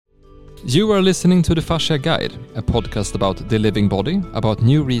You are listening to the Fascia Guide, a podcast about the living body, about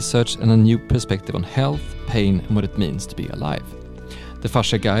new research and a new perspective on health, pain and what it means to be alive. The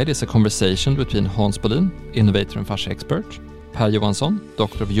Fascia Guide is a conversation between Hans Bohlin, innovator and fascia expert, Johansson,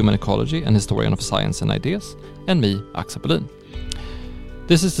 Doctor of Human Ecology and historian of science and ideas, and me, Axel Bohlin.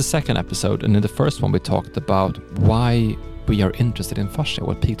 This is the second episode, and in the first one we talked about why we are interested in fascia,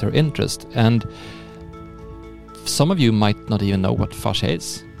 what piqued our interest, and some of you might not even know what fascia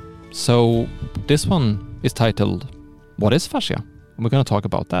is. So this one is titled, What is fascia? And we're going to talk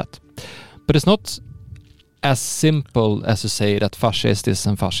about that. But it's not as simple as to say that fascia is this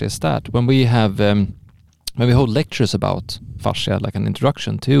and fascia is that. When we have, when we hold lectures about fascia, like an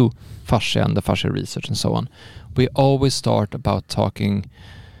introduction to fascia and the fascia research and so on, we always start with talking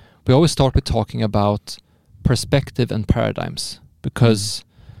about perspective and paradigms, because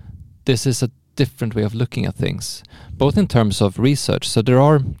this is a different way of looking at things, both in terms of research. So there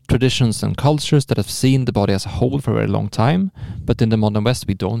are traditions and cultures that have seen the body as a whole for a very long time, but in the modern West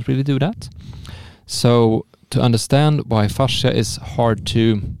we don't really do that. So to understand why fascia is hard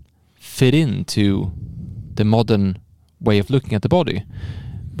to fit into the modern way of looking at the body,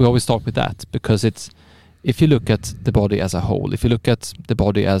 we always start with that, because if you look at the body as a whole, if you look at the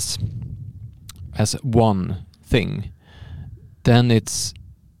body as one thing, then it's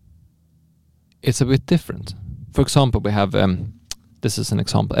a bit different. For example, we have, this is an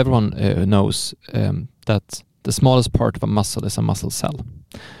example, everyone knows that the smallest part of a muscle is a muscle cell.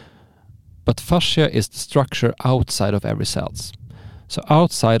 But fascia is the structure outside of every cell. So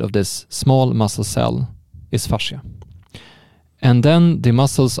outside of this small muscle cell is fascia. And then the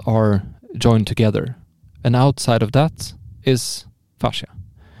muscles are joined together. And outside of that is fascia.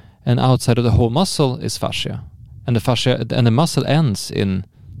 And outside of the whole muscle is fascia. And the muscle ends in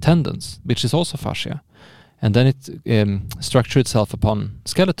tendons, which is also fascia, and then it structures itself upon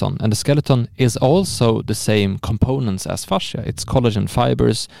skeleton, and the skeleton is also the same components as fascia. It's collagen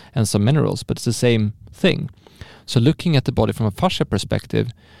fibers and some minerals, but it's the same thing. So looking at the body from a fascia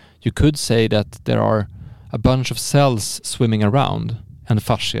perspective, you could say that there are a bunch of cells swimming around and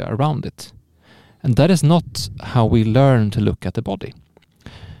fascia around it, and that is not how we learn to look at the body.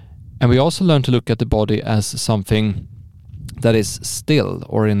 And we also learn to look at the body as something that is still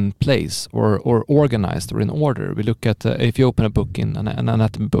or in place or organized or in order. We look at, if you open a book, in an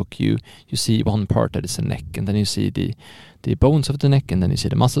anatomy book, you see one part that is the neck, and then you see the bones of the neck, and then you see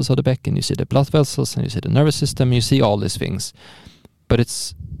the muscles of the back, and you see the blood vessels, and you see the nervous system, you see all these things. But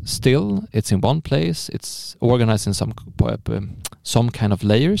it's in one place, it's organized in some kind of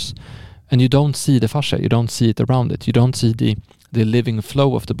layers, and you don't see the fascia, you don't see it around it, you don't see the living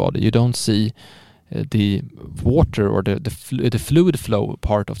flow of the body, you don't see the water or the fluid flow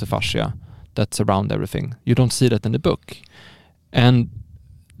part of the fascia that's around everything. You don't see that in the book. And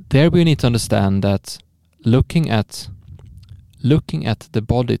there we need to understand that looking at the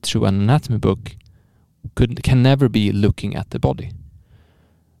body through an anatomy book can never be looking at the body.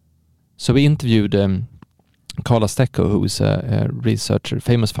 So we interviewed Carla Stecco, who is a researcher,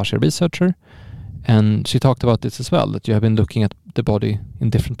 famous fascia researcher, and she talked about this as well, that you have been looking at the body in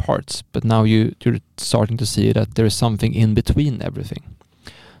different parts, but now you're starting to see that there is something in between everything.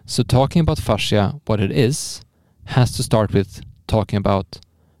 So talking about fascia, what it is, has to start with talking about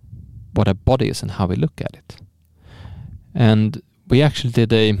what a body is and how we look at it. And we actually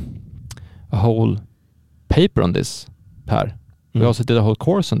did a whole paper on this, Per. We also did a whole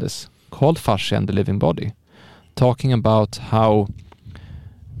course on this, called Fascia and the Living Body, talking about how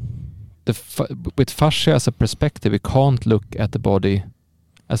with fascia as a perspective, we can't look at the body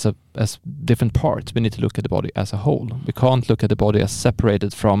as different parts. We need to look at the body as a whole. We can't look at the body as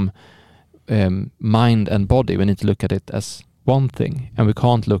separated from mind and body. We need to look at it as one thing, and we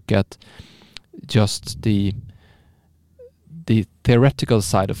can't look at just the theoretical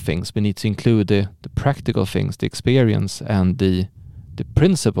side of things. We need to include the practical things, the experience, and the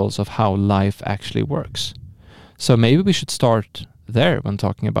principles of how life actually works. So maybe we should start there when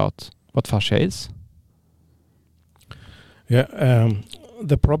talking about what fascia is. Yeah,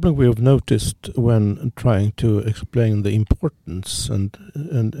 the problem we have noticed when trying to explain the importance and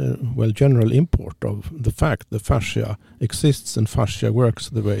general import of the fact that fascia exists and fascia works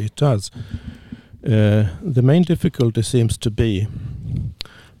the way it does, the main difficulty seems to be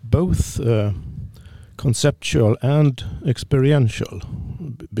both conceptual and experiential,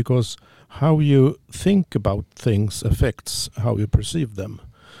 because how you think about things affects how you perceive them.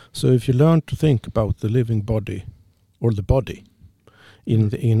 So if you learn to think about the living body or the body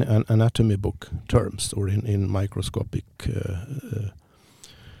in an anatomy book terms or in microscopic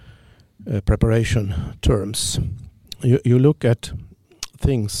preparation terms, you look at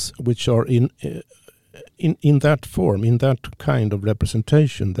things which are in that form, in that kind of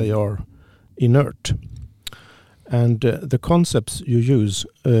representation, they are inert. And the concepts you use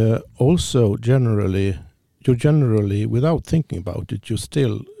also generally, without thinking about it, you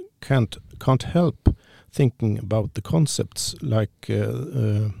still can't help thinking about the concepts, like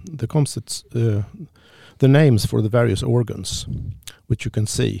the concepts, the names for the various organs, which you can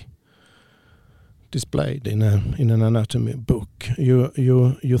see displayed in an anatomy book.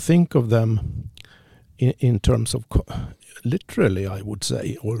 You think of them in terms of literally, I would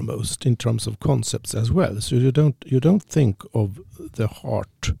say, almost in terms of concepts as well. So you don't think of the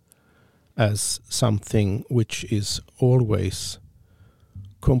heart as something which is always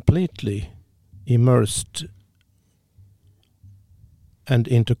completely immersed and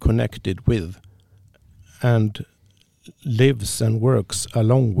interconnected with, and lives and works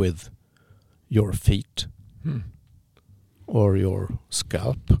along with your feet, or your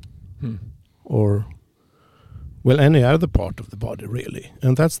scalp, or any other part of the body, really.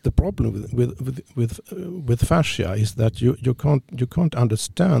 And that's the problem with fascia, is that you can't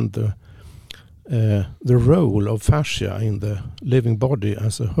understand the role of fascia in the living body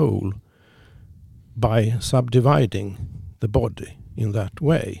as a whole by subdividing the body in that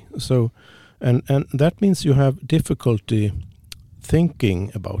way. So, and that means you have difficulty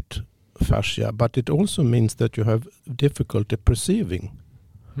thinking about fascia, but it also means that you have difficulty perceiving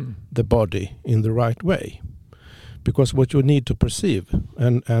the body in the right way. Because what you need to perceive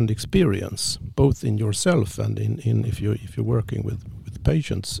and experience, both in yourself and in if you're working with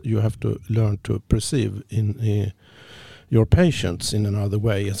patients, you have to learn to perceive in your patients in another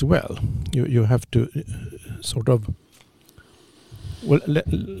way as well. You have to sort of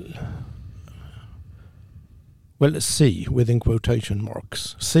see, within quotation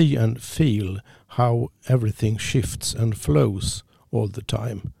marks, see and feel how everything shifts and flows all the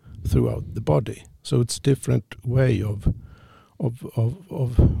time throughout the body. So it's a different way of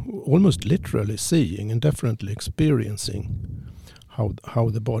almost literally seeing and definitely experiencing how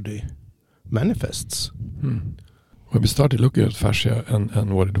the body manifests. When we started looking at fascia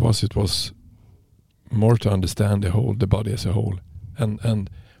and what it was more to understand the body as a whole. And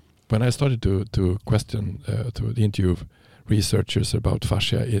when I started to question, to interview researchers about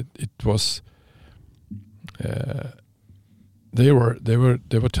fascia, it was they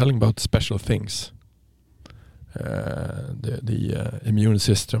were telling about special things, the immune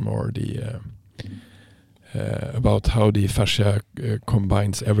system, or the about how the fascia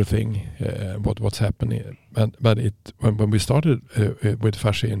combines everything, what's happening. But when we started with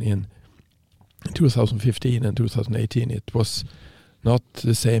fascia in 2015 and 2018, it was not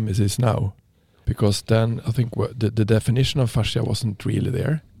the same as it is now, because then I think the definition of fascia wasn't really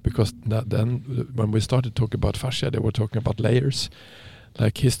there. Because then when we started talking about fascia, they were talking about layers,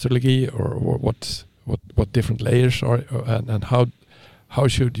 like histology, or what different layers are, and how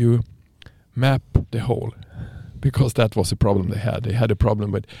should you map the whole? Because that was a problem they had. They had a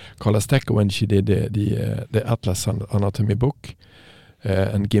problem with Carla Stecker when she did the Atlas Anatomy book,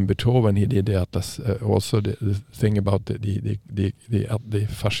 and Gimberto when he did the Atlas, also the thing about the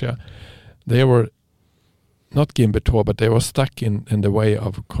fascia. They were not Gimberto, but they were stuck in the way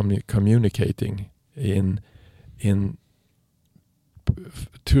of communicating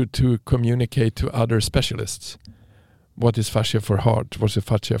to communicate to other specialists. What is fascia for heart? What's the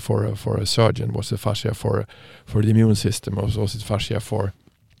fascia for a surgeon? What's the fascia for the immune system? Or what's the fascia for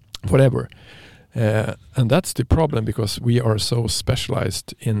whatever? And that's the problem, because we are so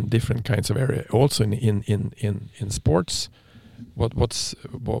specialized in different kinds of area. Also in sports. What's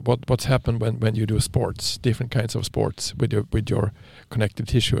happened when you do sports, different kinds of sports with your connective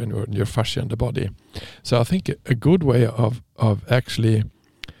tissue and your fascia in the body. So I think a good way of actually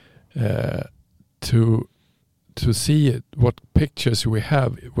to see what pictures we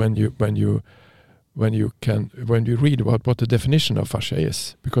have when you read about what the definition of fascia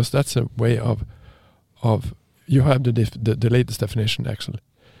is, because that's a way of you have the latest definition, Axel.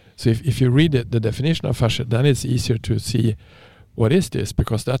 So if you read the definition of fascia, then it's easier to see what is this,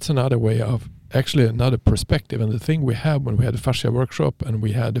 because that's another way of actually another perspective. And the thing we have when we had a fascia workshop and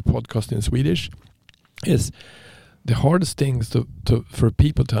we had the podcast in Swedish is the hardest things for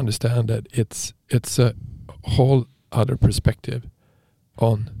people to understand that it's a whole other perspective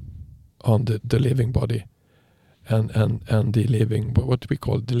on the living body and the living, what we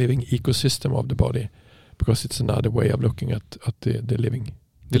call the living ecosystem of the body, because it's another way of looking at the living.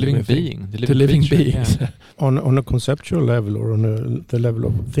 The living being. The living being. Yeah. On a conceptual level, or on the level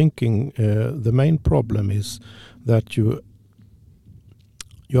of thinking, the main problem is that you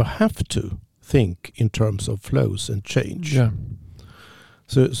have to think in terms of flows and change. Yeah.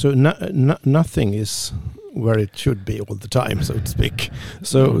 So nothing is where it should be all the time, so to speak.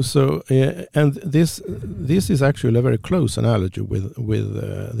 And this is actually a very close analogy with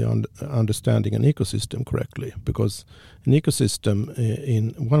the understanding an ecosystem correctly, because an ecosystem,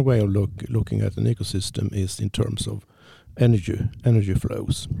 in one way of looking at an ecosystem is in terms of energy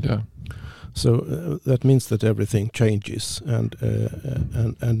flows. Yeah. So that means that everything changes and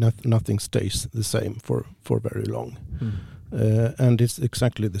nothing stays the same for very long. And it's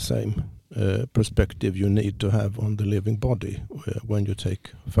exactly the same perspective you need to have on the living body when you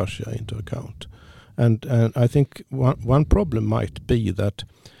take fascia into account. And I think one problem might be that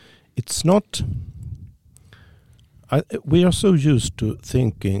it's not... we are so used to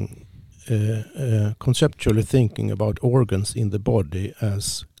thinking, conceptually thinking about organs in the body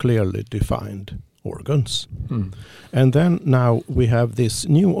as clearly defined organs. And then now we have this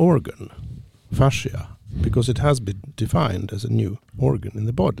new organ, fascia, because it has been defined as a new organ in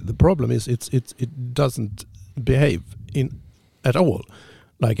the body. The problem is it doesn't behave at all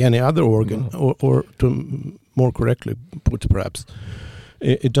like any other organ, or to more correctly put, perhaps,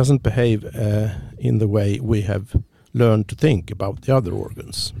 it doesn't behave in the way we have learned to think about the other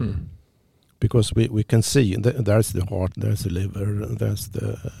organs. Because we can see there's the heart, there's the liver, there's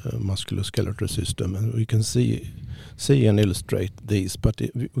the musculoskeletal system, and we can see and illustrate these, but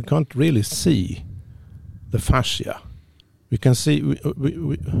we can't really see the fascia. We can see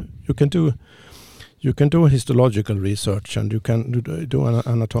you can do histological research, and you can do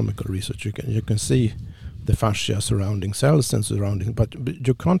anatomical research. You can see the fascia surrounding cells and surrounding, but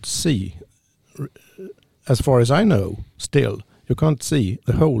you can't see, as far as I know, still you can't see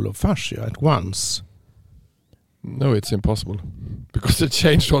the whole of fascia at once. No, it's impossible because it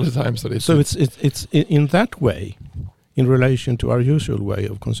changed all the time. So it's in that way, in relation to our usual way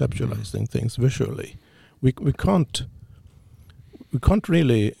of conceptualizing things visually. We can't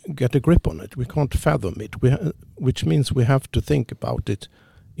really get a grip on it. We can't fathom it. Which means we have to think about it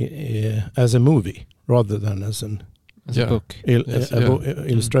as a movie rather than as a book,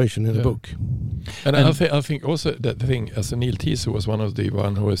 illustration in a book. And I think also that the thing, as Neil Teese was one of the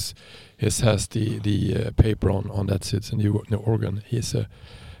one who has the paper on that. It's a new organ. He's a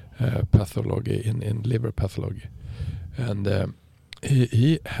pathology in liver pathology, and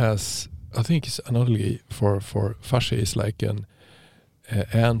he has. I think his analogy for fascia is like an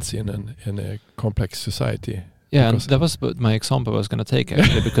ants in a complex society. Yeah, and that was my example I was going to take,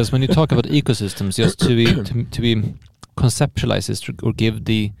 actually, because when you talk about ecosystems, just to be conceptualize this or give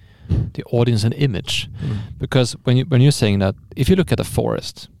the audience an image, because when you're saying that, if you look at a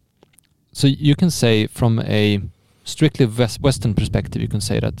forest, so you can say from a strictly Western perspective, you can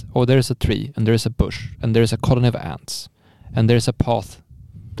say that there is a tree and there is a bush and there is a colony of ants and there is a path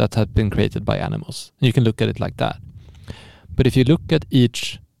that had been created by animals. And you can look at it like that. But if you look at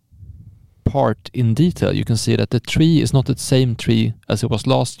each part in detail, you can see that the tree is not the same tree as it was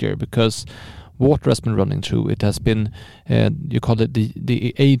last year, because water has been running through. It has been, you call it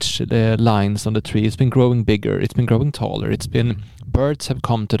the age lines on the tree. It's been growing bigger. It's been growing taller. It's been, birds have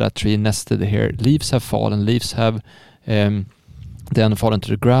come to that tree, nested here. Leaves have fallen. Leaves have then fallen to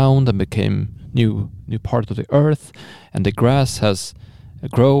the ground and became new part of the earth. And the grass has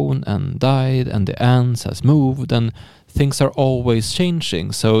grown and died, and the ants has moved, and things are always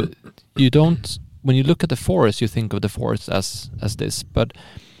changing. So you don't, when you look at the forest, you think of the forest as this, but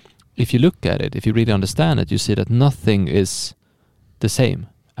if you look at it, if you really understand it, you see that nothing is the same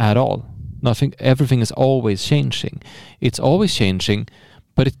at all. Everything is always changing. It's always changing,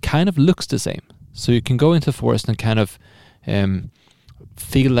 but it kind of looks the same. So you can go into the forest and kind of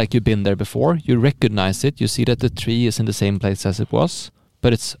feel like you've been there before. You recognize it. You see that the tree is in the same place as it was,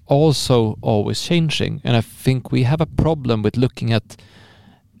 but it's also always changing. And I think we have a problem with looking at,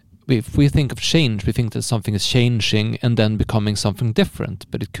 if we think of change, we think that something is changing and then becoming something different,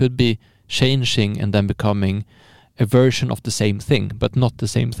 but it could be changing and then becoming a version of the same thing, but not the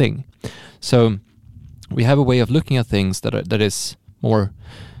same thing. So we have a way of looking at things that is more,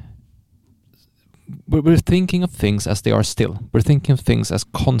 we're thinking of things as they are still. We're thinking of things as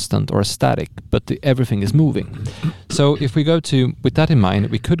constant or static, but everything is moving. So if we go to, with that in mind,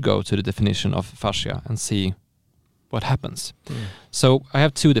 we could go to the definition of fascia and see what happens. So I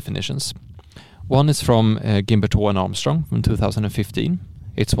have two definitions. One is from Gimberto and Armstrong from 2015.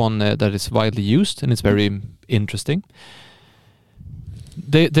 It's one that is widely used and it's very interesting.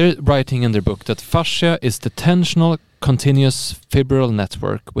 They're writing in their book that fascia is the tensional continuous fibrillar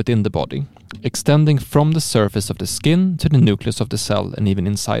network within the body, extending from the surface of the skin to the nucleus of the cell and even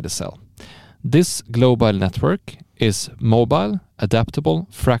inside the cell. This global network is mobile, adaptable,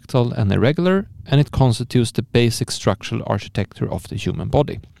 fractal, and irregular, and it constitutes the basic structural architecture of the human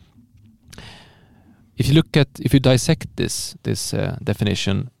body. If you dissect this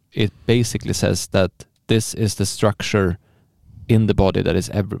definition, it basically says that this is the structure in the body that is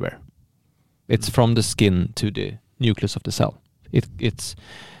everywhere. It's from the skin to the nucleus of the cell. It's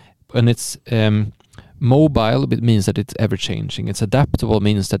mobile. It means that it's ever changing. It's adaptable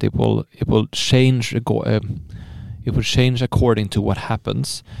means that it will change. It will change according to what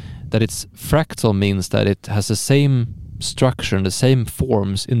happens. That it's fractal means that it has the same structure and the same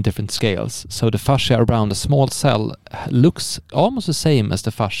forms in different scales. So the fascia around a small cell looks almost the same as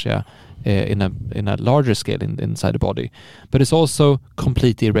the fascia in a larger scale inside the body, but it's also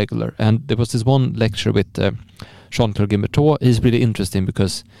completely irregular. And there was this one lecture with Jean-Claude Guimberteau. He's really interesting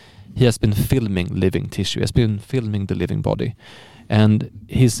because he has been filming living tissue. He has been filming the living body, and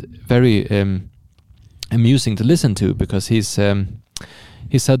he's very amusing to listen to because he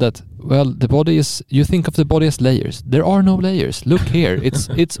said that, well, the body is, you think of the body as layers. There are no layers. Look here.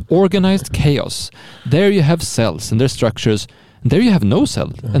 It's organized chaos. There you have cells and their structures. And there you have no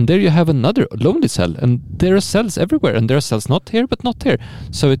cell. And there you have another lonely cell. And there are cells everywhere. And there are cells not here, but not here.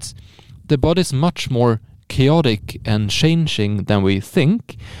 So the body is much more chaotic and changing than we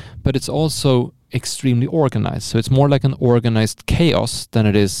think, but it's also extremely organized. So it's more like an organized chaos than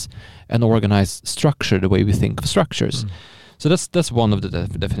it is an organized structure, the way we think of structures. So that's one of the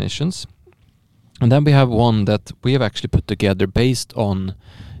definitions. And then we have one that we have actually put together based on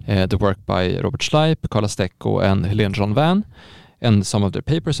the work by Robert Schleip, Carla Stecco, and Helene Jean Van, and some of their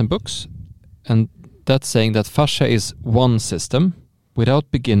papers and books. And that's saying that fascia is one system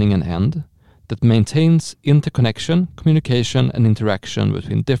without beginning and end that maintains interconnection, communication, and interaction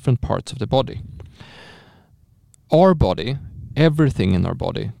between different parts of the body. Our body, everything in our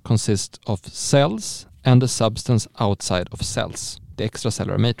body, consists of cells and the substance outside of cells, the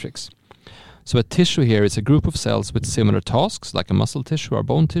extracellular matrix. So a tissue here is a group of cells with similar tasks, like a muscle tissue or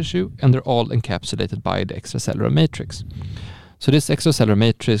bone tissue, and they're all encapsulated by the extracellular matrix. So this extracellular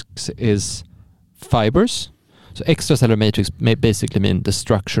matrix is fibers. So extracellular matrix may basically mean the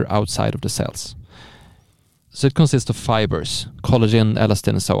structure outside of the cells. So it consists of fibers, collagen,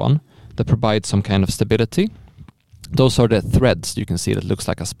 elastin, and so on, that provide some kind of stability. Those are the threads you can see that looks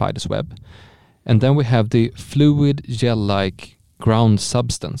like a spider's web. And then we have the fluid gel-like ground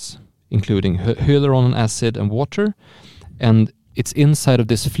substance, including hyaluron acid and water. And it's inside of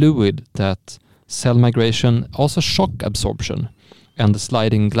this fluid that cell migration, also shock absorption, and the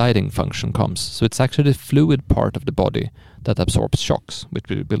sliding gliding function comes. So it's actually the fluid part of the body that absorbs shocks, which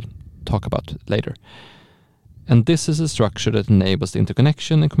we will talk about later. And this is a structure that enables the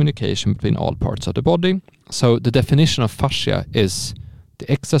interconnection and communication between all parts of the body. So the definition of fascia is the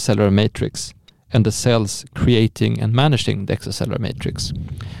extracellular matrix and the cells creating and managing the extracellular matrix.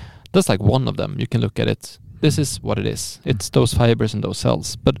 That's like one of them. You can look at it. This is what it is. It's those fibers and those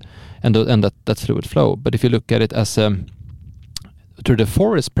cells, and that fluid flow. But if you look at it as through the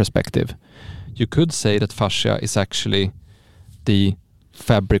forest perspective, you could say that fascia is actually the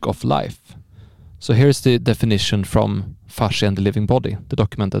fabric of life. So here's the definition from Fascia and the Living Body, the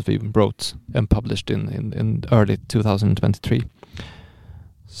document that we wrote and published in early 2023.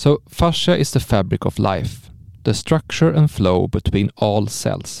 So fascia is the fabric of life, the structure and flow between all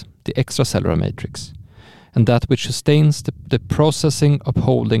cells, the extracellular matrix, and that which sustains the processing,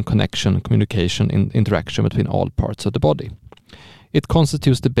 upholding, connection, communication, and interaction between all parts of the body. It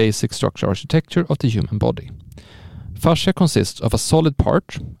constitutes the basic structural architecture of the human body. Fascia consists of a solid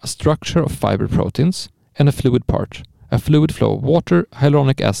part, a structure of fiber proteins, and a fluid part, a fluid flow of water,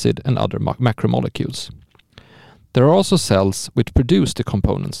 hyaluronic acid, and other macromolecules. There are also cells which produce the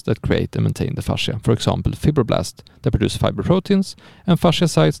components that create and maintain the fascia. For example, fibroblasts that produce fiber proteins, and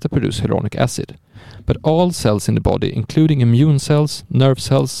fasciacytes that produce hyaluronic acid. But all cells in the body, including immune cells, nerve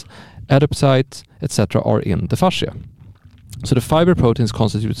cells, adipocytes, etc., are in the fascia. So the fiber proteins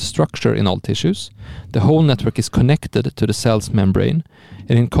constitute structure in all tissues. The whole network is connected to the cell's membrane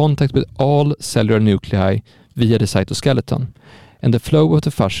and in contact with all cellular nuclei via the cytoskeleton. And the flow of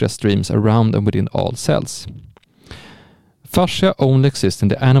the fascia streams around and within all cells. Fascia only exists in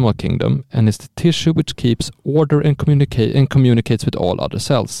the animal kingdom and is the tissue which keeps order and communicates with all other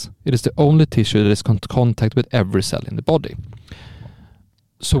cells. It is the only tissue that is in contact with every cell in the body.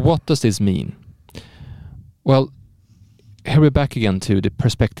 So what does this mean? Well, here we're back again to the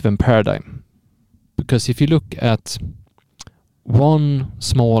perspective and paradigm. Because if you look at one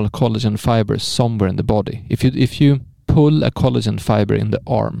small collagen fiber somewhere in the body, if you pull a collagen fiber in the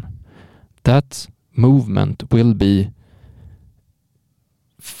arm, that movement will be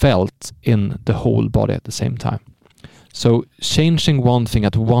felt in the whole body at the same time. So changing one thing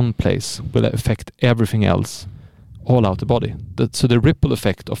at one place will affect everything else all out the body. So the ripple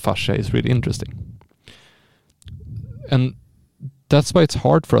effect of fascia is really interesting. And that's why it's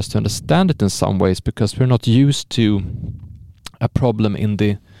hard for us to understand it in some ways, because we're not used to a problem in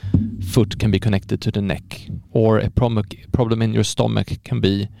the foot can be connected to the neck, or a problem in your stomach can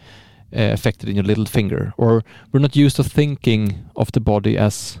be affected in your little finger, or we're not used to thinking of the body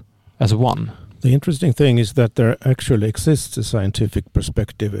as one. The interesting thing is that there actually exists a scientific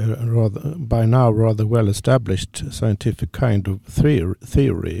perspective, rather well established scientific kind of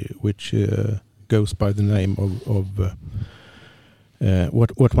theory, which goes by the name of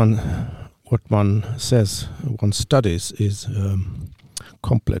what one says one studies is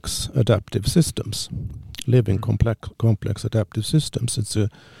complex adaptive systems, living complex adaptive systems. It's a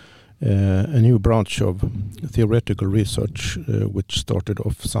new branch of theoretical research which started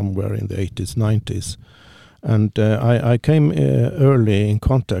off somewhere in the 80s, 90s. And I came early in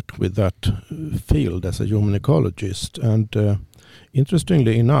contact with that field as a human ecologist. And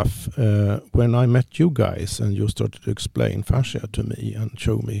interestingly enough, when I met you guys and you started to explain fascia to me and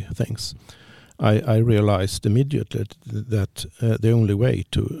show me things, I realized immediately that the only way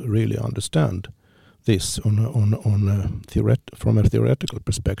to really understand this from a theoretical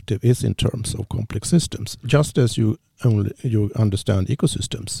perspective is in terms of complex systems, just as you understand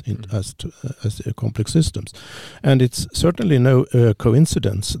ecosystems as complex systems. And it's certainly no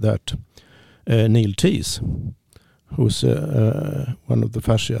coincidence that Neil Teese, who's one of the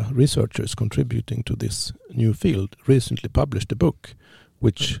fascia researchers contributing to this new field, recently published a book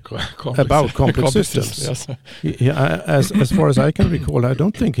about complex systems. Yes. As far as I can recall, I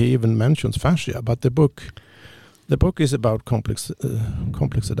don't think he even mentions fascia, but the book is about complex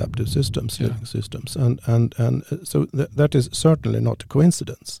adaptive systems, living systems, and so that is certainly not a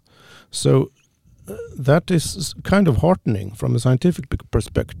coincidence. So that is kind of heartening from a scientific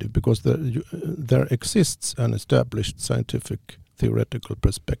perspective, because there exists an established scientific theoretical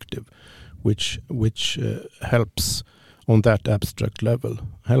perspective, which helps on that abstract level,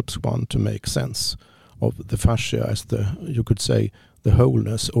 helps one to make sense of the fascia as you could say, the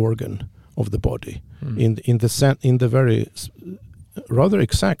wholeness organ of the body, in the very rather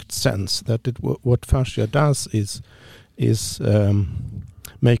exact sense that what fascia does is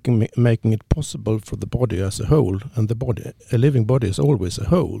making it possible for the body as a whole, and a living body is always a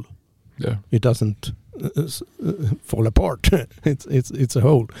whole. Yeah, it doesn't fall apart. it's a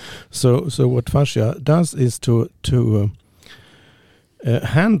whole. So what fascia does is to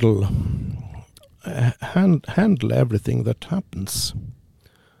handle everything that happens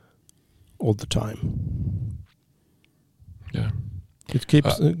all the time. Yeah, it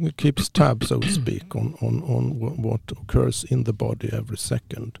keeps tab, so to speak, on what occurs in the body every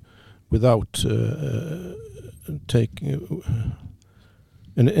second, without taking.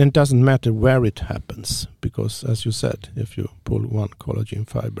 And it doesn't matter where it happens, because, as you said, if you pull one collagen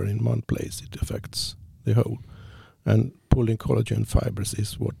fiber in one place, it affects the whole. And pulling collagen fibers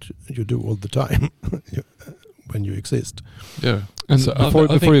is what you do all the time when you exist. Yeah. And so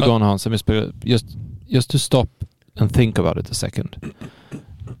before you go on, Hans, just to stop and think about it a second.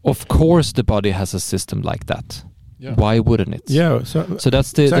 Of course, the body has a system like that. Yeah. Why wouldn't it? Yeah. So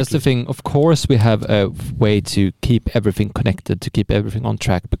that's the thing. Of course, we have a way to keep everything connected, to keep everything on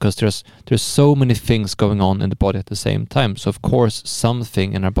track, because there's so many things going on in the body at the same time. So of course,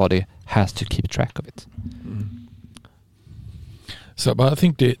 something in our body has to keep track of it. So, but I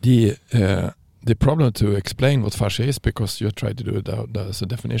think the problem to explain what fascia is, because you try to do it out as a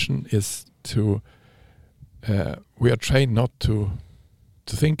definition, is to we are trained not to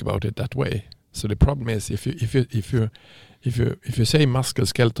think about it that way. So the problem is if you say muscle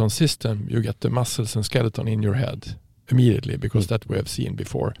skeleton system, you get the muscles and skeleton in your head immediately, because that we have seen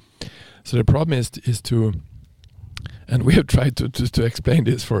before. So the problem is to, and we have tried to explain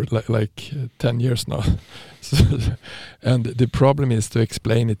this for like 10 years now. And the problem is to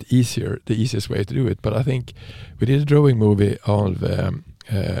explain it the easiest way to do it. But I think we did a drawing movie about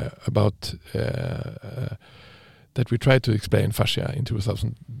that we tried to explain fascia in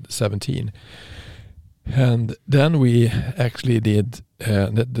 2017, and then we actually did.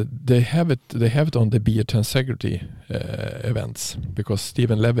 They have it on the biotensegrity events, because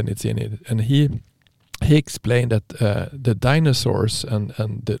Stephen Levin is in it, and he explained that the dinosaurs and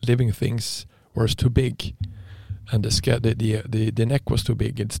the living things were too big, and the neck was too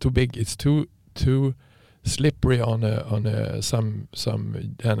big. It's too big. It's too slippery on some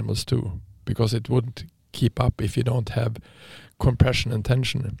animals too, because it wouldn't keep up if you don't have compression and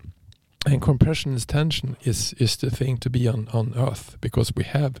tension. And compression and tension is the thing to be on Earth, because we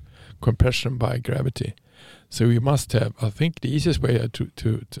have compression by gravity. So we must have, I think the easiest way to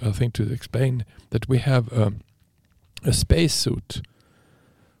explain that we have a space suit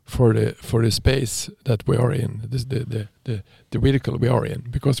for the space that we are in, this the vehicle we are in,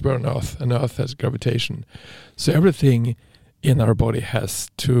 because we're on Earth, and Earth has gravitation. So everything in our body has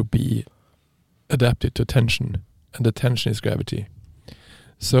to be adapted to tension, and the tension is gravity.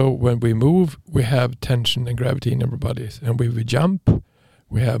 So when we move, we have tension and gravity in our bodies, and when we jump,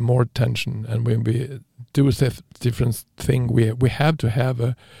 we have more tension, and when we do a different thing, we have to have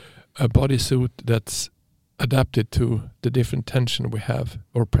a bodysuit that's adapted to the different tension we have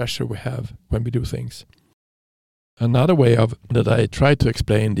or pressure we have when we do things. Another way of that I tried to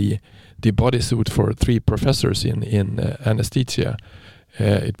explain the bodysuit for 3 professors in anesthesia,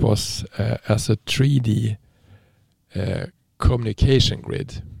 it was as a 3D communication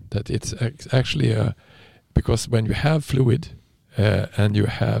grid. That it's actually because when you have fluid and you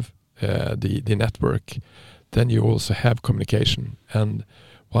have the network, then you also have communication. And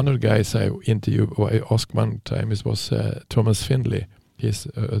one of the guys I interviewed, or I asked one time, was Thomas Findlay. He's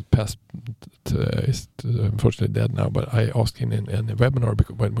unfortunately dead now, but I asked him in a webinar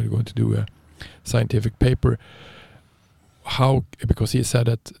when we were going to do a scientific paper, because he said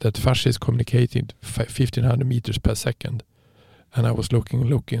that fascia is communicating 1,500 meters per second. And I was looking,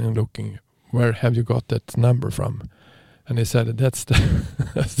 where have you got that number from? And he said that's the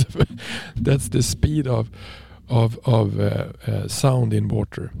speed of sound in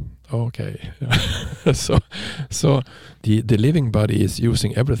water. Okay, so the living body is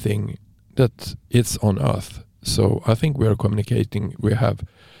using everything that is on Earth. So I think we are communicating. We have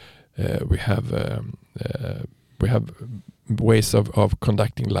ways of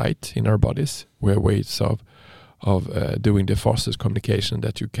conducting light in our bodies. We have ways of doing the fastest communication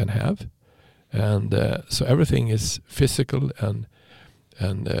that you can have, and so everything is physical and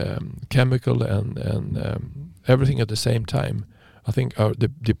chemical and everything at the same time. I think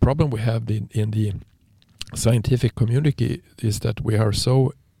the problem we have in the scientific community is that we are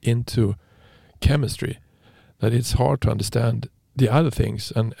so into chemistry that it's hard to understand the other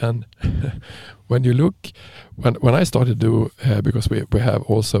things. And when you look, when I started to do, because we have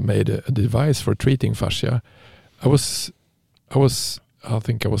also made a device for treating fascia, I've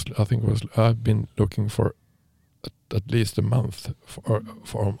been looking for at least a month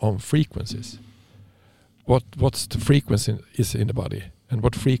on frequencies. What's the frequency is in the body, and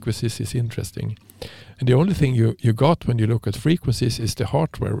what frequencies is interesting. And the only thing you got when you look at frequencies is the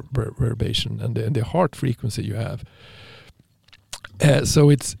heart vibration and the heart frequency you have. So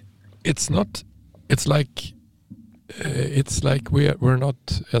it's like we're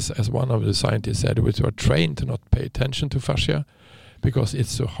not, as one of the scientists said, we are trained to not pay attention to fascia because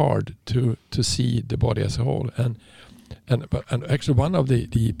it's so hard to see the body as a whole. And actually one of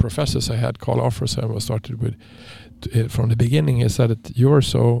the professors I had, Carl Offerson, was started with from the beginning. He said that you're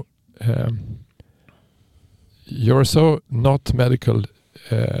so not medical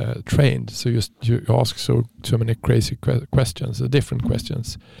trained, so you ask so many crazy questions, different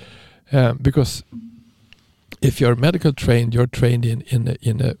questions, because if you're medical trained, you're trained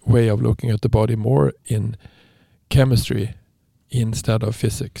in a way of looking at the body more in chemistry instead of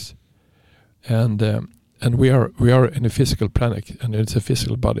physics, and we are in a physical planet, and it's a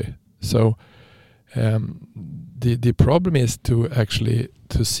physical body. So the problem is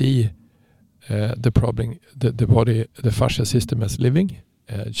to see the problem, the body, the fascia system as living,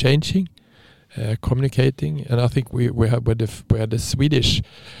 changing, communicating. And I think we had the Swedish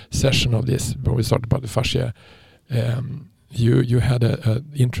session of this when we started about the fascia. You had a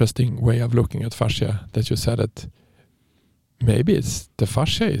interesting way of looking at fascia, that you said that maybe it's the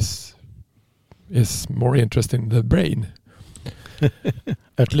fascia is more interesting than the brain.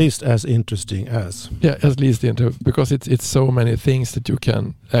 At least as interesting as. Yeah, at least because it's so many things that you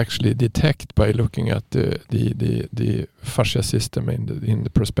can actually detect by looking at the fascia system in the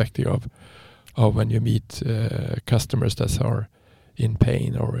perspective of when you meet customers that are in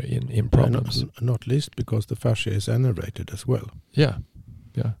pain or in problems. Not least because the fascia is innervated as well. Yeah.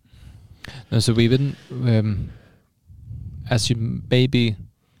 And so we've been, as you maybe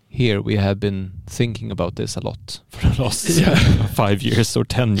hear, we have been thinking about this a lot for the last 5 years or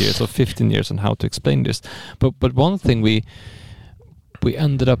 10 years or 15 years on how to explain this. But one thing we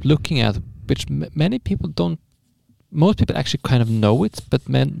ended up looking at, which many people don't, most people actually kind of know it, but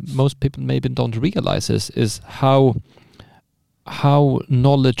most people maybe don't realize is how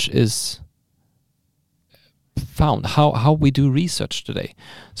knowledge is found, how we do research today.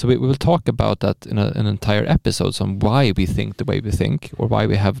 So we will talk about that in an entire episode on why we think the way we think, or why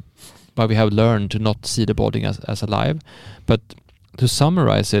we have learned to not see the body as alive. But to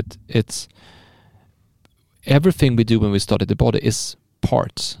summarize it, it's everything we do when we study the body is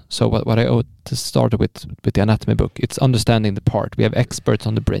parts. So what I started with the anatomy book, it's understanding the part. We have experts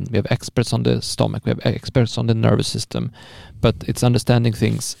on the brain, we have experts on the stomach, we have experts on the nervous system, but it's understanding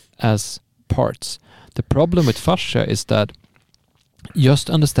things as parts. The problem with fascia is that just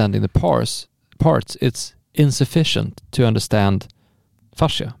understanding the parts, it's insufficient to understand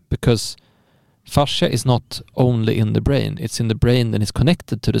fascia, because fascia is not only in the brain. It's in the brain and it's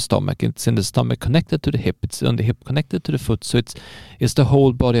connected to the stomach. It's in the stomach connected to the hip. It's on the hip connected to the foot. So it's the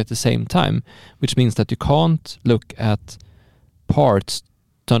whole body at the same time, which means that you can't look at parts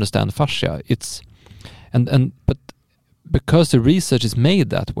to understand fascia. But because the research is made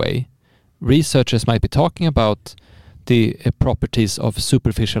that way, researchers might be talking about the properties of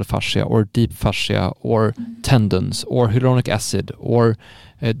superficial fascia or deep fascia or tendons or hyaluronic acid or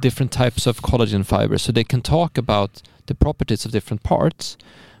different types of collagen fibers. So they can talk about the properties of different parts,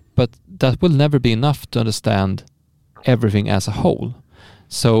 but that will never be enough to understand everything as a whole.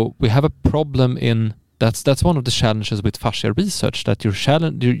 So we have a problem in that's one of the challenges with fascia research, that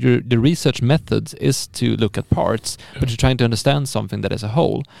the research methods is to look at parts, but you're trying to understand something that is a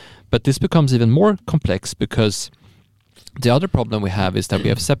whole. But this becomes even more complex because the other problem we have is that we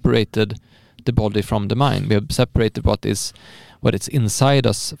have separated the body from the mind. We have separated what is inside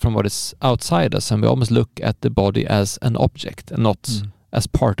us from what is outside us, and we almost look at the body as an object and not as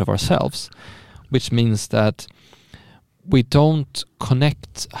part of ourselves, which means that we don't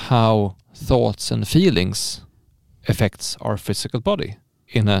connect how thoughts and feelings affects our physical body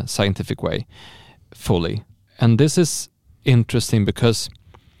in a scientific way fully. And this is interesting because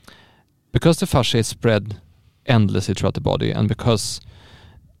the fascia is spread endlessly throughout the body, and because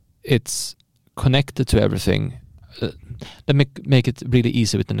it's connected to everything. Let me make it really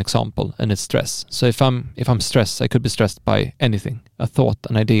easy with an example, and it's stress. So if I'm stressed, I could be stressed by anything, a thought,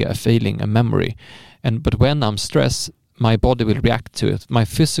 an idea, a feeling, a memory. But when I'm stressed, my body will react to it. My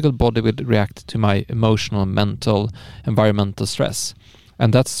physical body will react to my emotional, mental, environmental stress.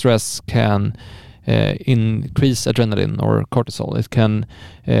 And that stress can increase adrenaline or cortisol. It can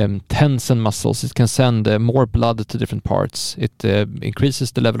tensen muscles. It can send more blood to different parts. It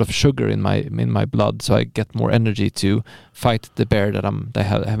increases the level of sugar in my blood, so I get more energy to fight the bear that I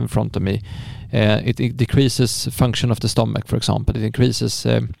have in front of me. It decreases function of the stomach, for example. It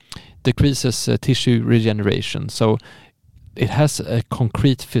decreases tissue regeneration. So it has a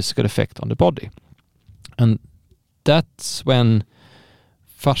concrete physical effect on the body, and that's when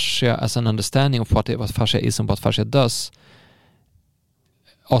fascia, as an understanding of what fascia is and what fascia does,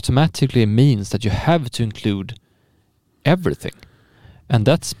 automatically means that you have to include everything. And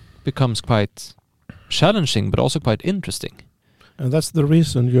that becomes quite challenging, but also quite interesting. And that's the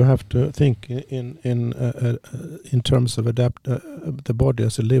reason you have to think in terms of the body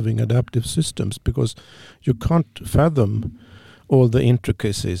as a living adaptive systems, because you can't fathom all the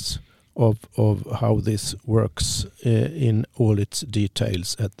intricacies of how this works in all its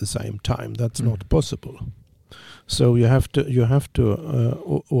details at the same time. That's not possible. So you have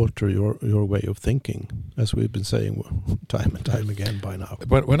to alter your way of thinking, as we've been saying time and time again by now.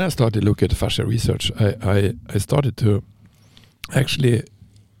 When I started to look at fascia research, I started to actually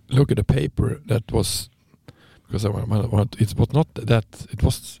look at a paper that was, because it was not that, it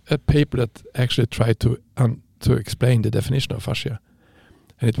was a paper that actually tried to explain the definition of fascia.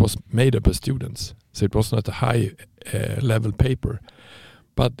 And it was made up by students, so it was not a high level paper,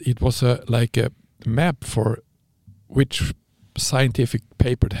 but it was like a map for which scientific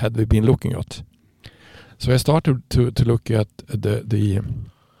paper had we been looking at. So I started to look at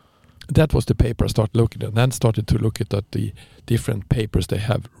that was the paper I started looking at, and then started to look at the different papers they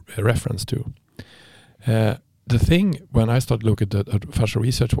have a reference to. The thing when I started looking at fascia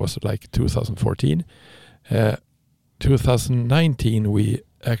research was like 2014. 2019 we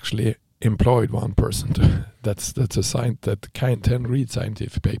actually employed one person that's a science that can read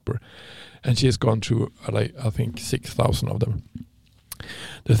scientific paper, and she has gone through like I think 6,000 of them.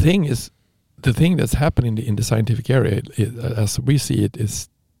 The thing that's happening in the scientific area, as we see it, is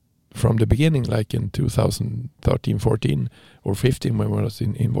from the beginning, like in 2013, 14 or 15 when I was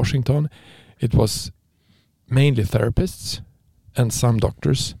in Washington, it was mainly therapists and some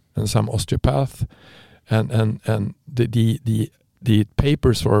doctors and some osteopaths, and the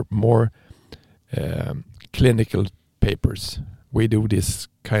papers were more clinical papers. We do this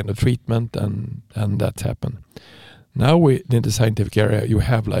kind of treatment and that's happened. Now in the scientific area you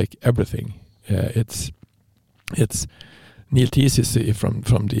have like everything. It's it's neothesis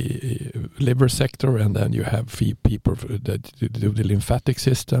from the liver sector, and then you have people that do the lymphatic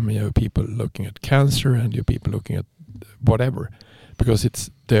system, and you have people looking at cancer, and you have people looking at whatever,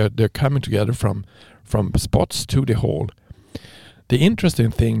 because they're coming together from spots to the whole. The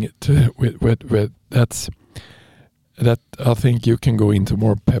interesting thing with that I think you can go into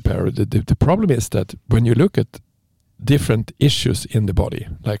more pepper. The problem is that when you look at different issues in the body,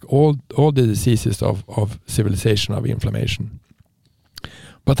 like all the diseases of civilization, of inflammation.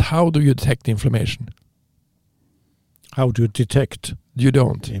 But how do you detect inflammation? How do you detect? You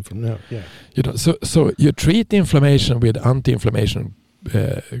don't. You don't. So you treat inflammation with anti-inflammation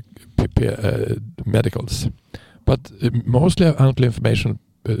medicals, but mostly anti-inflammation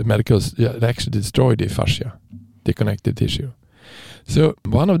medicals actually destroy the fascia, the connective tissue. So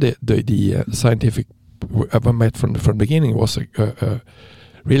one of the scientific I met from the beginning was a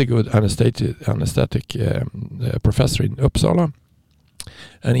really good anesthetic professor in Uppsala,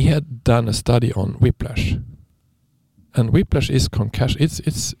 and he had done a study on whiplash. And whiplash is concussion.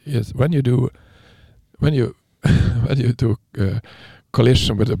 It's when you do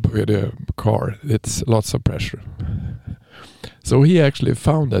collision with a car, it's lots of pressure. So he actually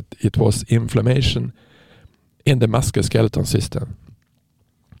found that it was inflammation in the musculoskeletal system.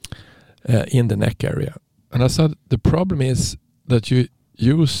 In the neck area. And I said the problem is that you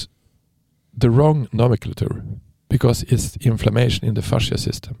use the wrong nomenclature, because it's inflammation in the fascia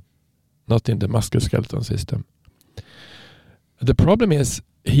system, not in the musculoskeletal system. The problem is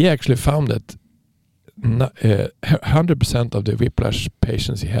he actually found that 100% of the whiplash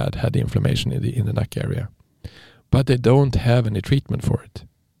patients he had inflammation in the neck area, but they don't have any treatment for it.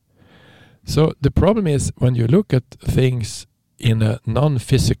 So the problem is when you look at things in a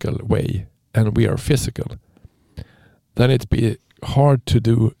non-physical way, and we are physical, then it'd be hard to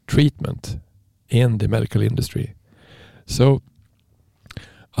do treatment in the medical industry. So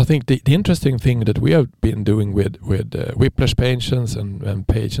I think the interesting thing that we have been doing with whiplash patients and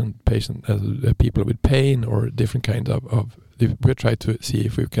people with pain or different kind of we try to see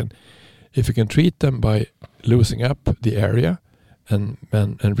if we can treat them by loosening up the area and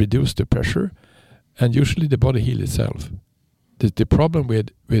reduce the pressure, and usually the body heals itself. The problem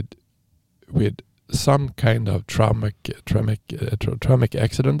with some kind of traumatic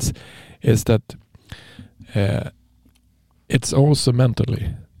accidents is that it's also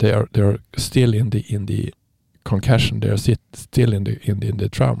mentally they are still in the concussion. They are still in the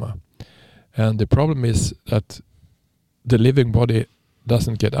trauma, and the problem is that the living body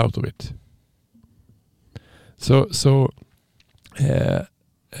doesn't get out of it. So I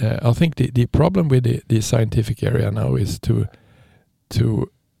think the problem with the scientific area now is to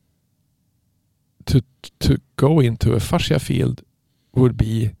go into a fascia field would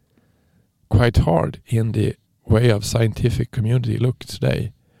be quite hard in the way of scientific community look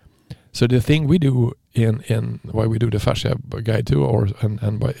today. So the thing we do in why we do the fascia guide too,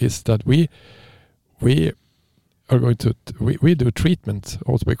 is that we are going to we do treatment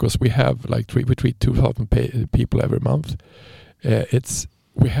also, because we have we treat 2,000 people every month.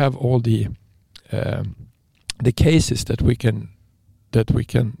 We have all the cases that we can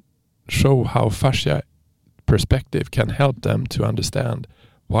show how fascia perspective can help them to understand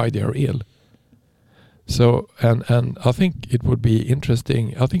why they are ill. So and I think it would be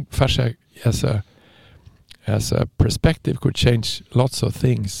interesting. I think fascia as a perspective could change lots of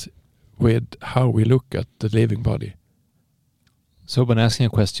things with how we look at the living body. So when asking a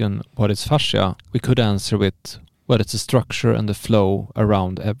question, what is fascia, we could answer with, well, it's the structure and the flow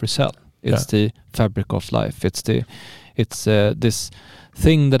around every cell. It's the fabric of life. It's this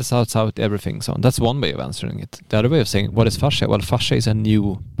thing that is outside everything. So that's one way of answering it. The other way of saying, what is fascia? Well, fascia is a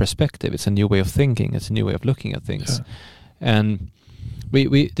new perspective. It's a new way of thinking. It's a new way of looking at things. Yeah. And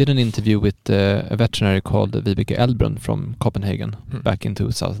we did an interview with a veterinary called Vibeke Elbrun from Copenhagen back in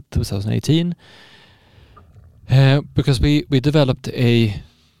 2018. Because we developed a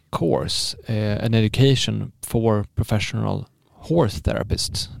course, an education for professional horse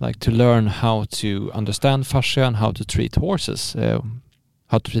therapists, like to learn how to understand fascia and how to treat horses, how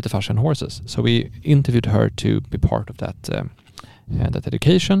to treat the fascia in horses. So we interviewed her to be part of that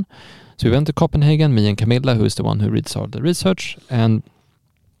education. So we went to Copenhagen, me and Camilla, who is the one who reads all the research, and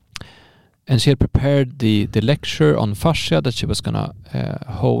she had prepared the lecture on fascia that she was going to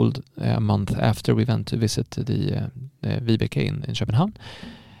hold a month after we went to visit the Vibeke in Köpenhamn.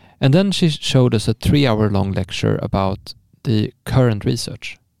 And then she showed us a 3-hour-long lecture about the current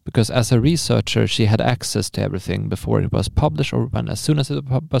research. Because as a researcher, she had access to everything before it was published, or as soon as it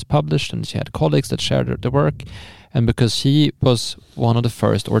was published, and she had colleagues that shared the work. And because she was one of the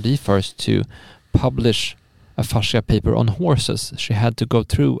first, or the first, to publish a fascia paper on horses. She had to go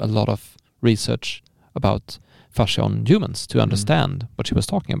through a lot of research about fascia on humans to understand what she was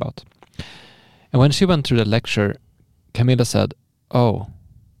talking about. And when she went through the lecture, Camilla said, "Oh,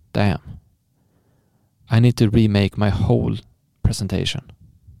 damn. I need to remake my whole presentation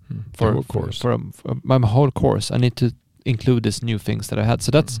for my whole course. I need to include these new things that I had."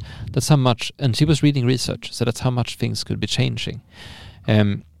 So that's how much, and she was reading research, so that's how much things could be changing.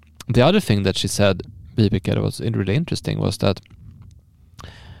 The other thing that she said, Vibeke, that was really interesting, was that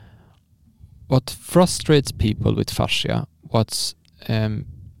what frustrates people with fascia, what's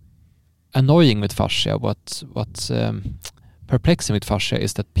annoying with fascia, what's perplexing with fascia,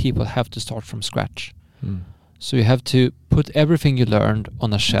 is that people have to start from scratch. So you have to put everything you learned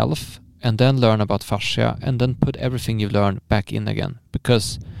on a shelf and then learn about fascia and then put everything you learned back in again.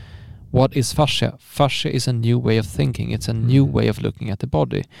 Because what is fascia? Fascia is a new way of thinking. It's a new way of looking at the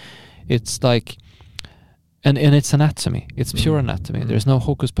body. It's like, and it's anatomy. It's pure anatomy. There's no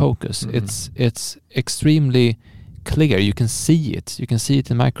hocus pocus. It's extremely clear. You can see it. You can see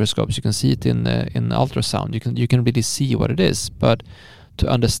it in microscopes. You can see it in ultrasound. You can really see what it is. But to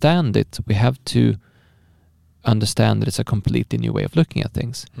understand it, we have to understand that it's a completely new way of looking at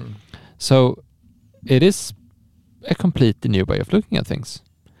things. So it is a completely new way of looking at things.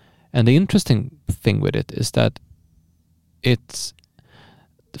 And the interesting thing with it is that it's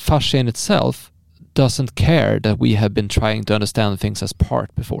fascia in itself doesn't care that we have been trying to understand things as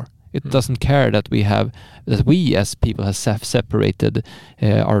part before. It doesn't care that we as people have separated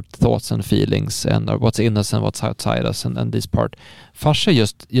our thoughts and feelings and what's in us and what's outside us and this part. Fascia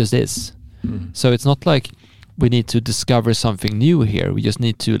just is. So it's not like we need to discover something new here. We just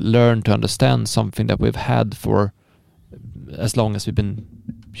need to learn to understand something that we've had for as long as we've been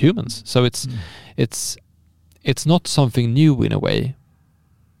humans. So it's not something new in a way,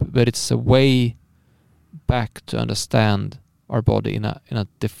 but it's a way back to understand our body in a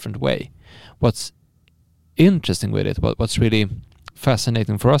different way. What's interesting with it, what's really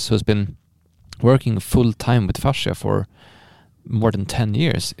fascinating for us who's been working full time with fascia for more than 10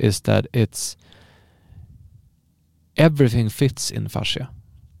 years, is that everything fits in fascia.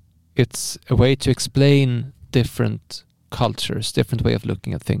 It's a way to explain different cultures, different way of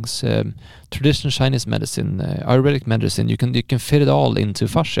looking at things. Traditional Chinese medicine, Ayurvedic medicine, you can fit it all into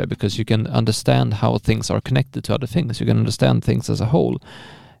fascia because you can understand how things are connected to other things. You can understand things as a whole.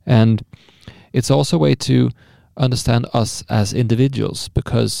 And it's also a way to understand us as individuals,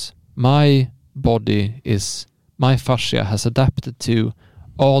 because my fascia has adapted to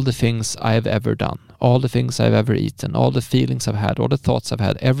all the things I've ever done, all the things I've ever eaten, all the feelings I've had, all the thoughts I've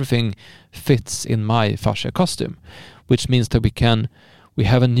had. Everything fits in my fascia costume, which means that we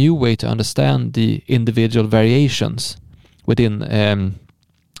have a new way to understand the individual variations within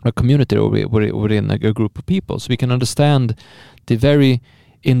a community or within a group of people. So we can understand the very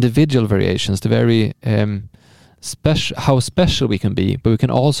individual variations, the very how special we can be, but we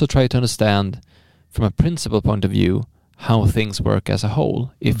can also try to understand from a principle point of view how things work as a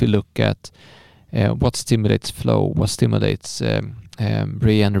whole. If we look at what stimulates flow, what stimulates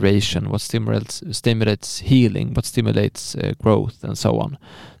regeneration, what stimulates healing, what stimulates growth, and so on.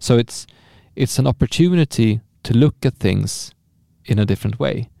 So it's an opportunity to look at things in a different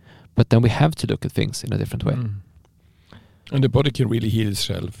way, but then we have to look at things in a different way. And the body can really heal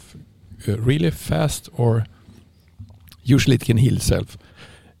itself really fast, or usually it can heal itself.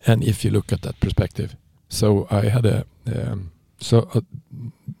 And if you look at that perspective, so I had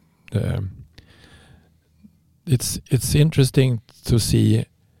it's interesting to see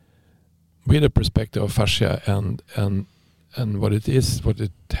with a perspective of fascia and what it is, what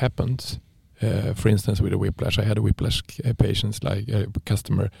it happens. For instance, with a whiplash, I had a whiplash patient, like a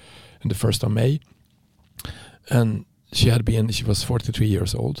customer, in the 1st of May, and she was 43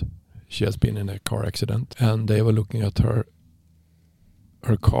 years old. She has been in a car accident, and they were looking at her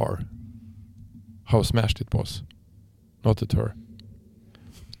car, how smashed it was, not at her.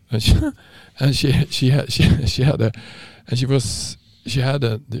 And she had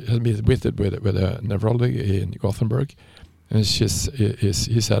been visited with a neurologist in Gothenburg, and he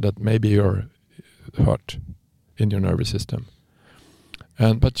said that maybe you're hurt in your nervous system,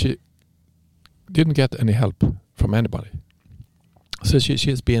 but she didn't get any help from anybody. So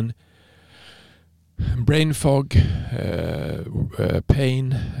she's been brain fog,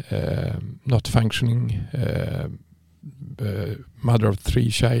 pain, not functioning, mother of 3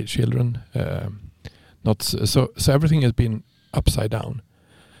 children, so everything has been upside down,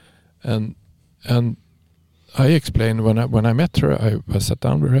 and I explained when I met her, I sat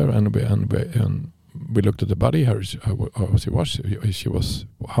down with her and we looked at the body, how she was,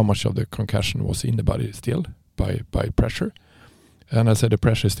 how much of the concussion was in the body still, by pressure. And I said the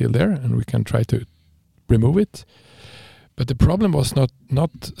pressure is still there, and we can try to remove it. But the problem was not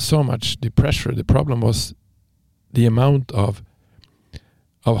so much the pressure. The problem was the amount of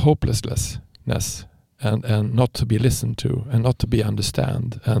hopelessness and not to be listened to and not to be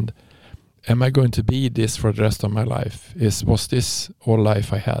understood. And am I going to be this for the rest of my life? Was this all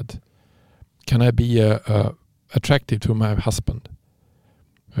life I had? Can I be attractive to my husband?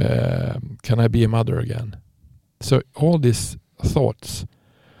 Can I be a mother again? So all these thoughts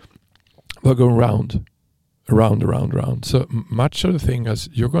were going round. So much of the thing is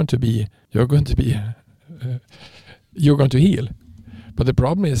you're going to heal. But the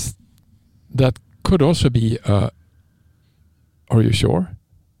problem is that could also be, are you sure?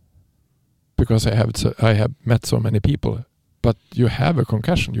 Because I have met so many people, but you have a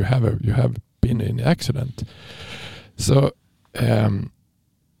concussion, you have been in an accident. So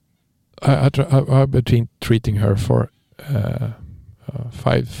I've been treating her for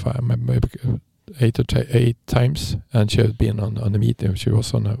maybe 8 times, and she has been on the meeting. She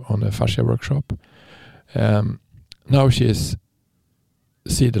was on a fascia workshop. Now she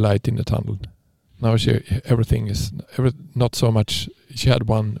see the light in the tunnel. Now everything is not so much. She had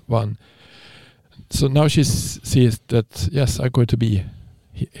one. So now she sees that yes, I'm going to be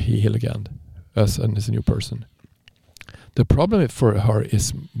healed again as a new person. The problem for her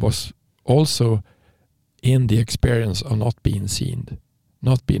was also in the experience of not being seen,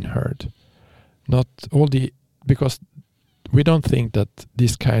 not being heard, because we don't think that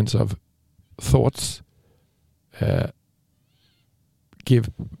these kinds of thoughts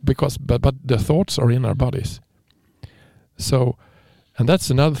but the thoughts are in our bodies. So, and that's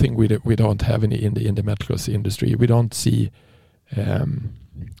another thing we don't have in the medical industry. We don't see the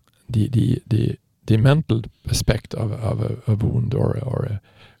mental aspect of a wound or a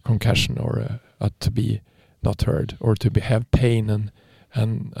concussion or to be not heard or to have pain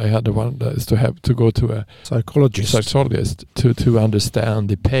and I had the one that is to go to a psychologist to understand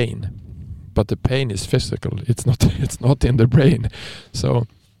the pain, but the pain is physical. It's not in the brain. So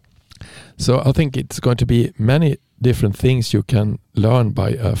I think it's going to be many different things you can learn by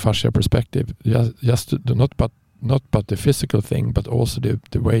a fascia perspective. Not but the physical thing, but also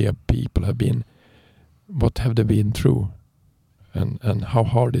the way people have been, what have they been through, and how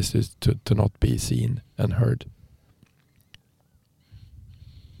hard it is to not be seen and heard.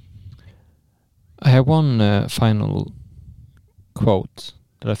 I have one final quote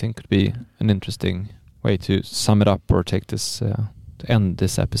that I think could be an interesting way to sum it up or take this to end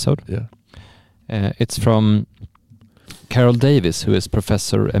this episode. Yeah, it's from Carol Davis, who is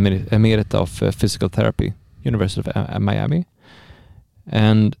professor emerita of physical therapy, University of Miami,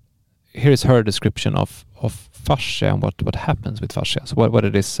 and here is her description of fascia and what happens with fascia, so what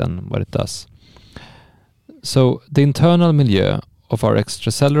it is and what it does. So the internal milieu of our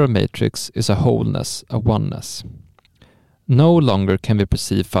extracellular matrix is a wholeness, a oneness. No longer can we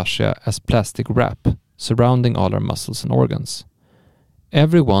perceive fascia as plastic wrap surrounding all our muscles and organs.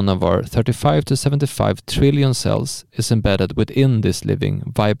 Every one of our 35 to 75 trillion cells is embedded within this living,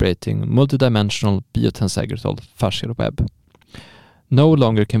 vibrating, multidimensional biotensegral fascial web. No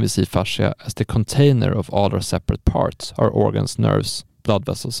longer can we see fascia as the container of all our separate parts, our organs, nerves, blood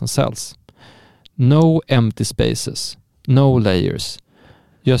vessels, and cells. No empty spaces, no layers,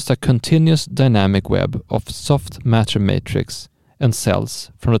 just a continuous dynamic web of soft matter matrix and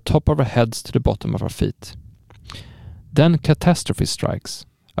cells from the top of our heads to the bottom of our feet. Then catastrophe strikes,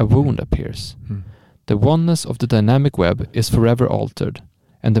 a wound appears. The oneness of the dynamic web is forever altered,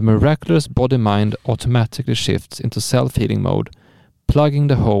 and the miraculous body-mind automatically shifts into self-healing mode, plugging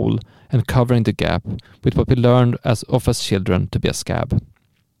the hole and covering the gap with what we learned as children to be a scab.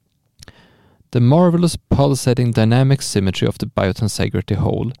 The marvelous pulsating dynamic symmetry of the biotensegrity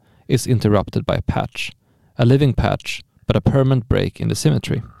hole is interrupted by a patch, a living patch, but a permanent break in the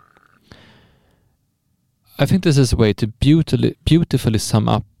symmetry. I think this is a way to beautifully sum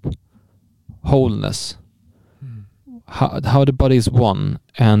up wholeness, how the body is one,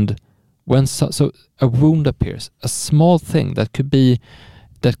 and when so a wound appears, a small thing that could be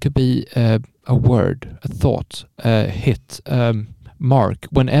a word, a thought, a hit, mark.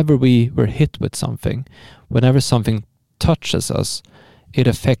 Whenever we were hit with something, whenever something touches us, it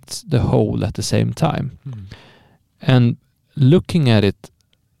affects the whole at the same time. And looking at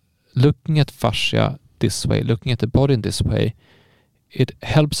fascia this way, looking at the body in this way, it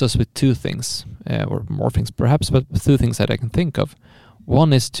helps us with two things, or more things perhaps, but two things that I can think of.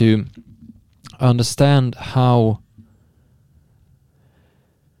 One is to understand how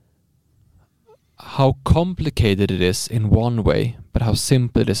complicated it is in one way, but but how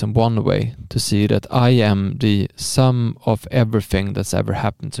simple it is in one way to see that I am the sum of everything that's ever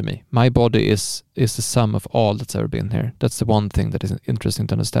happened to me. My body is the sum of all that's ever been here. That's the one thing that is interesting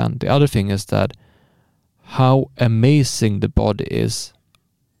to understand. The other thing is that how amazing the body is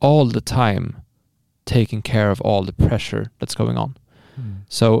all the time, taking care of all the pressure that's going on.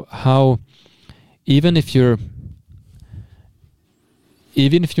 So how, even if you're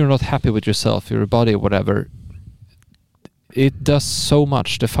not happy with yourself, your body, whatever, it does so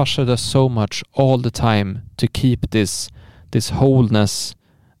much. The fascia does so much all the time to keep this wholeness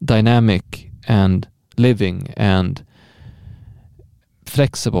dynamic and living and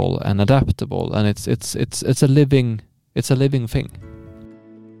flexible and adaptable, and it's a living thing.